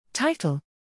Title: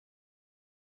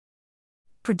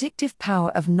 Predictive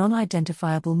Power of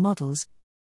Non-Identifiable Models.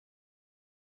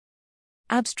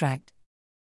 Abstract: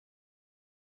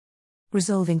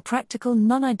 Resolving practical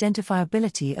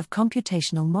non-identifiability of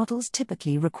computational models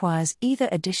typically requires either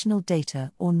additional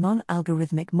data or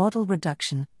non-algorithmic model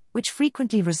reduction, which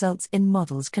frequently results in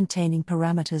models containing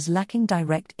parameters lacking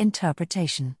direct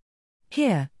interpretation.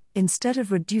 Here, instead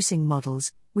of reducing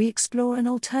models, we explore an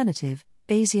alternative,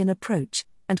 Bayesian approach,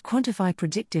 and quantify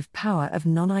predictive power of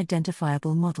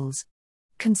non-identifiable models.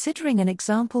 Considering an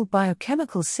example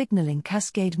biochemical signaling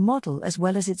cascade model as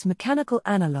well as its mechanical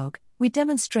analog, we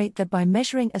demonstrate that by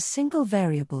measuring a single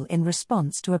variable in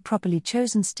response to a properly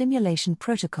chosen stimulation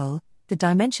protocol, the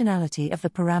dimensionality of the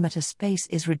parameter space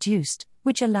is reduced,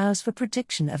 which allows for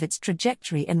prediction of its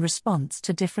trajectory in response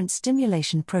to different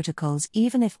stimulation protocols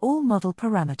even if all model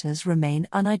parameters remain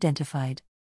unidentified.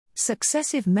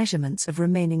 Successive measurements of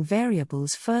remaining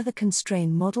variables further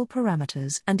constrain model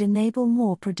parameters and enable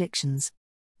more predictions.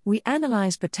 We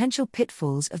analyze potential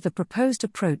pitfalls of the proposed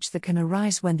approach that can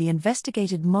arise when the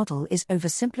investigated model is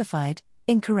oversimplified,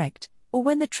 incorrect, or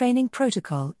when the training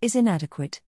protocol is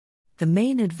inadequate. The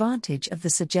main advantage of the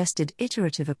suggested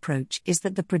iterative approach is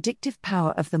that the predictive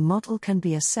power of the model can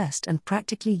be assessed and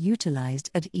practically utilized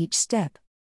at each step.